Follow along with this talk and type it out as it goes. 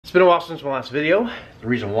It's been a while since my last video. The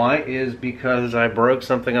reason why is because I broke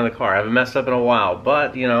something on the car. I haven't messed up in a while,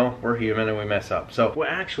 but you know, we're human and we mess up. So what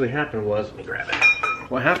actually happened was, let me grab it.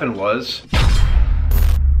 What happened was,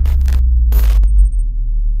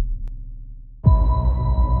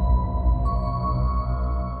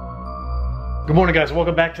 good morning guys,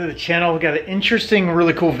 welcome back to the channel. We got an interesting,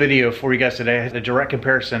 really cool video for you guys today. A direct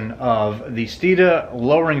comparison of the Steeda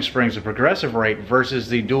lowering springs, the progressive rate versus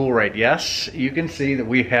the dual rate. Yes, you can see that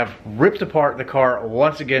we have ripped apart the car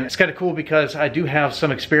once again. It's kind of cool because I do have some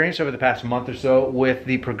experience over the past month or so with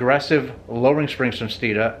the progressive lowering springs from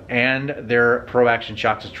Steeda and their Pro Action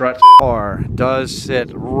shocks and struts. The car does sit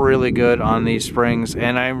really good on these springs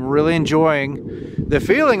and I'm really enjoying the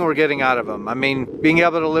feeling we're getting out of them. I mean, being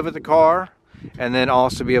able to live with the car and then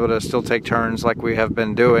also be able to still take turns like we have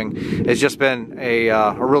been doing. It's just been a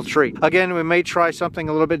real treat. Again, we may try something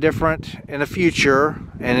a little bit different in the future,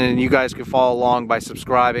 and then you guys can follow along by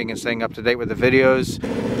subscribing and staying up to date with the videos.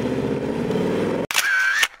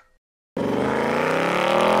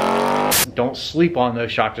 Don't sleep on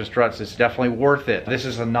those shocks and struts. It's definitely worth it. This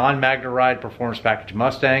is a non-Magna Ride Performance Package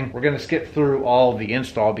Mustang. We're going to skip through all the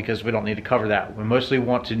install because we don't need to cover that. We mostly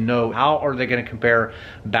want to know how are they going to compare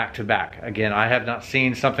back to back. Again, I have not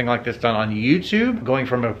seen something like this done on YouTube, going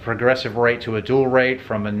from a progressive rate to a dual rate,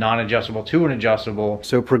 from a non-adjustable to an adjustable.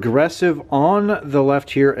 So progressive on the left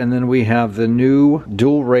here, and then we have the new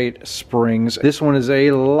dual rate springs. This one is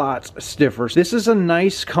a lot stiffer. This is a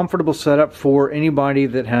nice, comfortable setup for anybody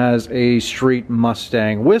that has a street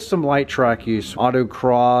Mustang with some light track use,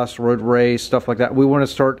 autocross, road race, stuff like that. We want to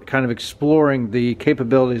start kind of exploring the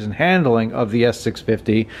capabilities and handling of the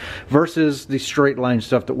S650 versus the straight line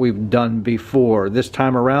stuff that we've done before. This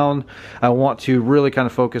time around, I want to really kind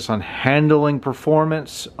of focus on handling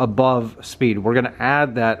performance above speed. We're going to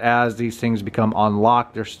add that as these things become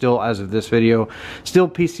unlocked. They're still, as of this video, still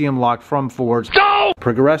PCM locked from Ford's. No!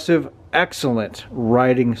 Progressive, excellent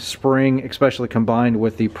riding spring, especially combined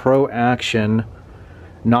with the Pro Action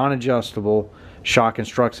non-adjustable shock and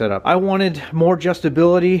strut setup. I wanted more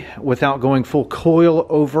adjustability without going full coil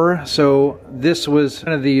over, so this was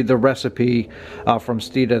kind of the recipe from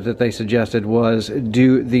Steeda that they suggested, was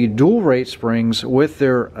do the dual rate springs with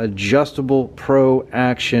their adjustable Pro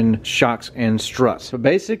Action shocks and struts. So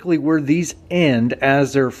basically where these end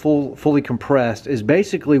as they're fully compressed is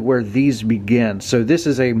basically where these begin. So this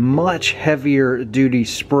is a much heavier duty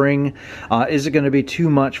spring. Is it going to be too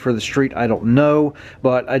much for the street? I don't know,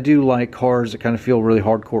 but I do like cars that kind of feel really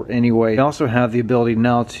hardcore anyway. I also have the ability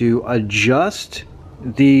now to adjust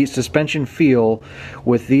the suspension feel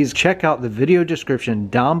with these. Check out the video description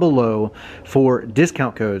down below for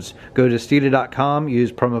discount codes. Go to Steeda.com,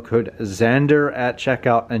 use promo code Xander at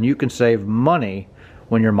checkout, and you can save money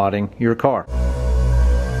when you're modding your car.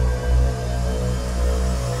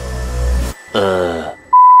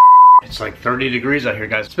 It's like 30 degrees out here,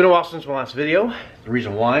 guys. It's been a while since my last video. The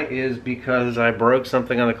reason why is because I broke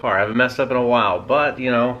something on the car. I haven't messed up in a while, but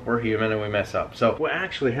you know, we're human and we mess up. So what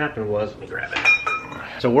actually happened was, let me grab it.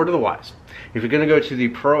 So word of the wise, if you're gonna go to the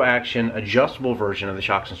Pro Action adjustable version of the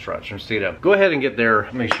shocks and struts from Steeda, go ahead and get their,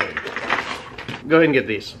 let me show you. Go ahead and get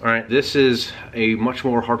these, all right? This is a much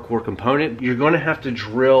more hardcore component. You're gonna have to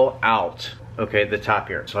drill out, okay, the top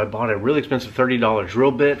here. So I bought a really expensive $30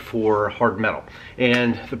 drill bit for hard metal.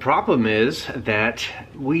 And the problem is that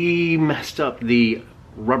we messed up the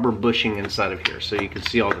rubber bushing inside of here. So you can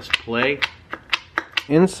see all this play.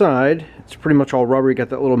 Inside, it's pretty much all rubber. You got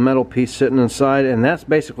that little metal piece sitting inside, and that's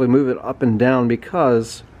basically moving up and down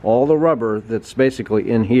because all the rubber that's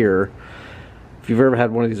basically in here, if you've ever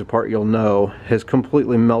had one of these apart, you'll know, has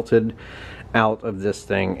completely melted out of this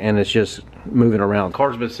thing and it's just moving around. The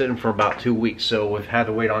car's been sitting for about 2 weeks, so we've had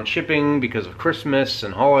to wait on shipping because of Christmas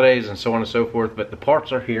and holidays and so on and so forth, but the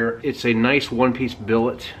parts are here. It's a nice one-piece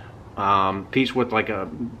billet piece with like a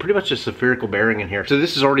pretty much a spherical bearing in here. So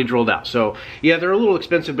this is already drilled out. So yeah, they're a little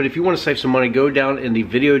expensive, but if you want to save some money, go down in the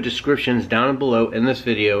video descriptions down below in this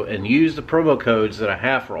video and use the promo codes that I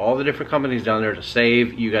have for all the different companies down there to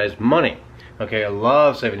save you guys money. Okay, I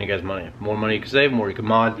love saving you guys money. The more money you can save, the more you can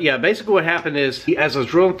mod. Yeah, basically what happened is, as I was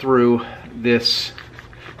drilling through this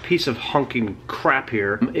piece of hunking crap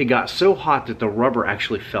here, it got so hot that the rubber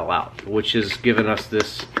actually fell out, which has given us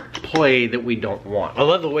this play that we don't want. I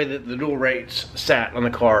love the way that the dual rates sat on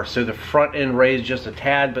the car. So the front end raised just a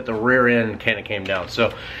tad, but the rear end kind of came down.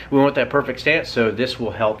 So we want that perfect stance, so this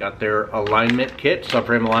will help. Got their alignment kit,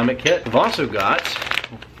 subframe alignment kit. We've also got,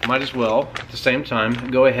 might as well at the same time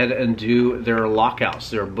go ahead and do their lockouts,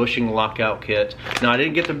 their bushing lockout kit. Now I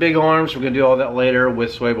didn't get the big arms, we're gonna do all that later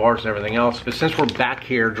with sway bars and everything else, but since we're back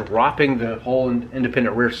here dropping the whole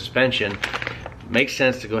independent rear suspension, makes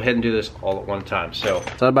sense to go ahead and do this all at one time. So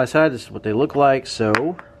side by side, this is what they look like.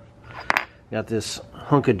 So got this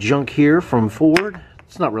hunk of junk here from Ford.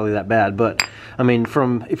 It's not really that bad, but I mean, if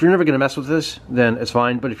you're never going to mess with this, then it's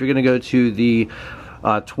fine. But if you're going to go to the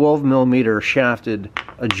 12mm shafted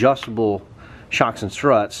adjustable shocks and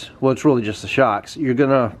struts, well, it's really just the shocks, you're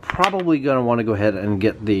probably gonna want to go ahead and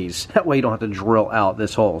get these. That way you don't have to drill out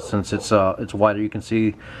this hole, since it's wider. You can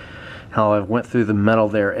see how I went through the metal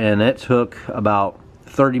there, and it took about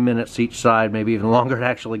 30 minutes each side, maybe even longer, to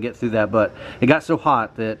actually get through that. But it got so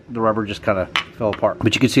hot that the rubber just kind of fell apart.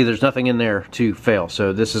 But you can see there's nothing in there to fail.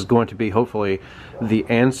 So this is going to be hopefully the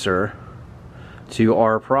answer to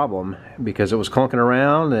our problem, because it was clunking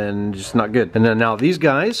around and just not good. And then now these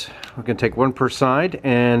guys, we're going to take one per side,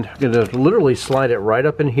 and I'm going to literally slide it right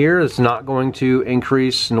up in here. It's not going to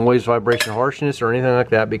increase noise, vibration, harshness, or anything like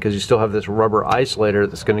that, because you still have this rubber isolator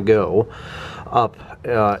that's going to go up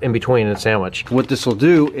in between and sandwich. What this will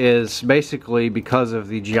do is basically, because of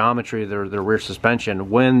the geometry of the rear suspension,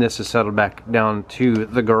 when this is settled back down to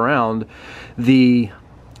the ground, the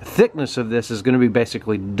thickness of this is going to be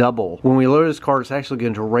basically double. When we load this car, it's actually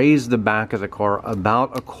going to raise the back of the car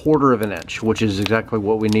about 1/4 of an inch, which is exactly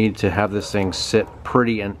what we need to have this thing sit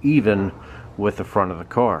pretty and even with the front of the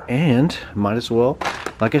car. And might as well,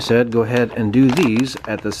 like I said, go ahead and do these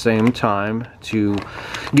at the same time to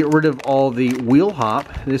get rid of all the wheel hop.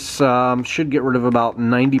 This should get rid of about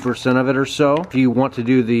 90% of it or so. If you want to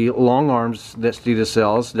do the long arms that Steeda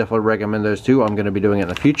sells, definitely recommend those too. I'm going to be doing it in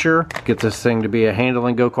the future. Get this thing to be a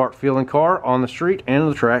handling go-kart feeling car on the street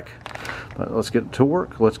and the track. But let's get to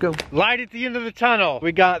work. Let's go. Light at the end of the tunnel.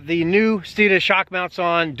 We got the new Steeda shock mounts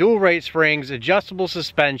on, dual rate springs, adjustable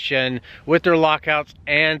suspension with their lockouts,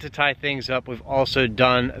 and to tie things up, we've also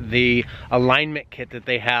done the alignment kit that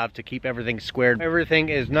they have to keep everything squared. Everything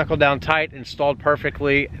is knuckle down tight, installed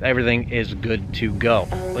perfectly. Everything is good to go.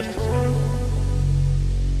 Let's do it.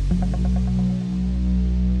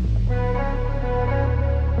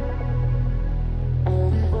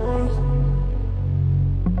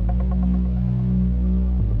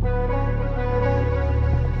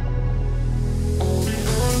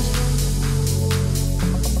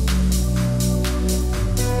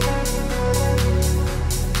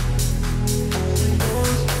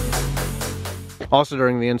 Also,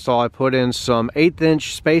 during the install, I put in some 1/8"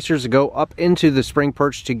 spacers to go up into the spring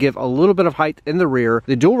perch to give a little bit of height in the rear.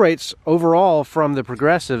 The dual rates overall from the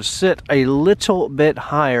Progressive sit a little bit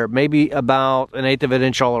higher, maybe about 1/8 of an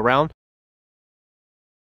inch all around.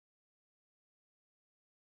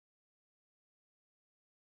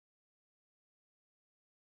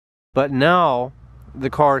 But now the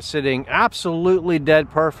car is sitting absolutely dead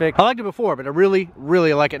perfect. I liked it before, but I really,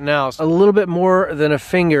 really like it now. It's a little bit more than a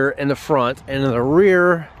finger in the front, and in the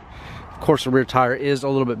rear, of course, the rear tire is a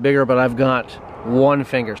little bit bigger, but I've got 1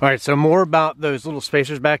 finger. All right, so more about those little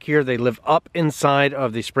spacers back here. They live up inside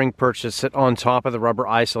of the spring perch that sit on top of the rubber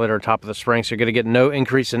isolator on top of the spring, so you're gonna get no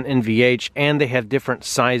increase in NVH, and they have different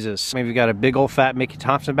sizes. Maybe you got a big old fat Mickey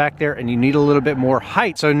Thompson back there and you need a little bit more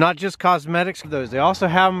height. So not just cosmetics for those, they also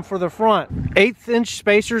have them for the front. 1/8"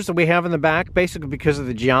 spacers that we have in the back, basically because of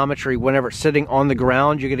the geometry. Whenever it's sitting on the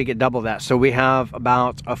ground, you're gonna get double that. So we have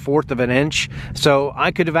about 1/4 of an inch. So I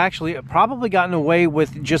could have actually probably gotten away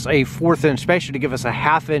with just a 1/4 inch spacer to give us a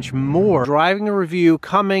 1/2 inch more. Driving a review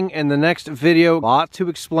coming in the next video. A lot to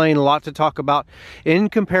explain, a lot to talk about in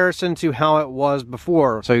comparison to how it was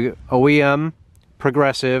before. So OEM,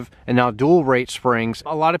 Progressive, and now dual rate springs.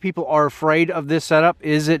 A lot of people are afraid of this setup.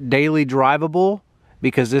 Is it daily drivable?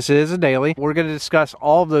 Because this is a daily. We're going to discuss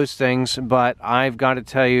all of those things, but I've got to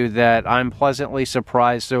tell you that I'm pleasantly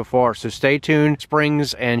surprised so far. So stay tuned.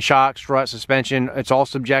 Springs and shock, strut, suspension, it's all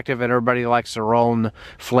subjective and everybody likes their own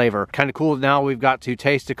flavor. Kind of cool. Now we've got to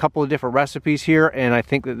taste a couple of different recipes here, and I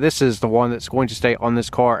think that this is the one that's going to stay on this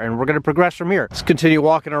car, and we're going to progress from here. Let's continue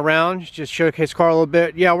walking around, just showcase the car a little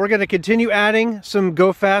bit. Yeah, we're going to continue adding some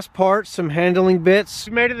go fast parts, some handling bits.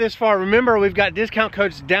 We made it this far. Remember, we've got discount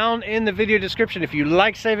codes down in the video description. If you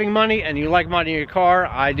like saving money and you like modding your car,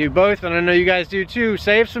 I do both, and I know you guys do too.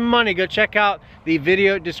 Save some money. Go check out the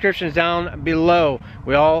video descriptions down below.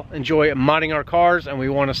 We all enjoy modding our cars, and we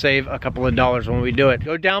want to save a couple of dollars when we do it.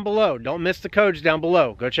 Go down below. Don't miss the codes down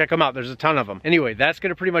below. Go check them out. There's a ton of them. Anyway, that's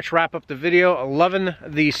going to pretty much wrap up the video. Loving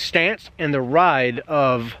the stance and the ride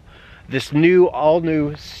of this new, all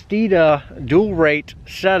new Steeda dual rate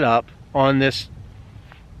setup on this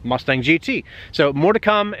Mustang GT. So more to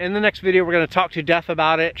come in the next video. We're going to talk to death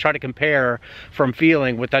about it, try to compare from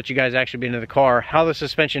feeling without you guys actually being in the car, how the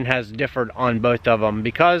suspension has differed on both of them,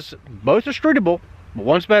 because both are streetable, but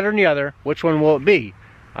one's better than the other. Which one will it be?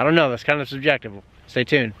 I don't know. That's kind of subjective. Stay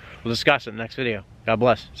tuned. We'll discuss it in the next video. God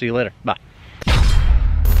bless. See you later. Bye.